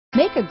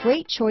Make a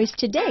great choice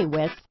today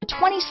with the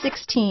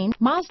 2016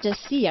 Mazda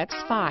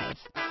CX-5.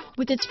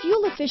 With its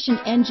fuel-efficient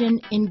engine,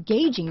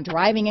 engaging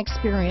driving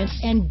experience,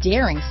 and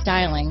daring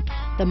styling,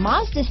 the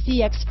Mazda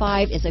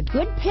CX-5 is a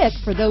good pick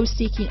for those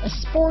seeking a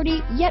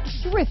sporty yet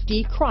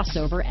thrifty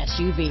crossover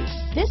SUV.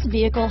 This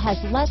vehicle has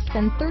less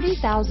than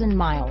 30,000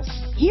 miles.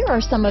 Here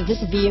are some of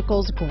this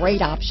vehicle's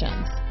great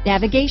options: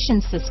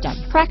 navigation system,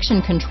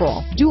 traction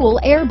control, dual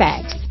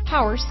airbags,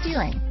 power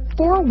steering,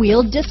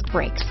 four-wheel disc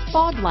brakes,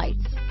 fog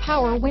lights,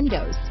 power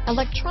windows,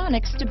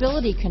 electronic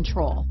stability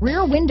control,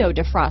 rear window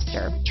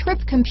defroster, trip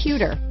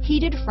computer,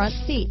 heated front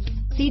seats,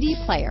 CD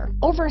player,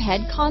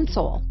 overhead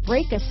console,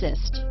 brake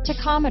assist,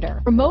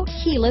 tachometer, remote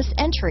keyless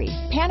entry,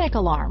 panic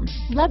alarm,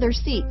 leather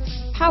seats,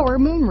 power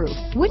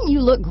moonroof. Wouldn't you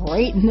look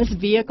great in this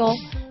vehicle?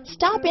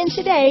 Stop in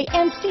today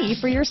and see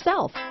for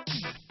yourself.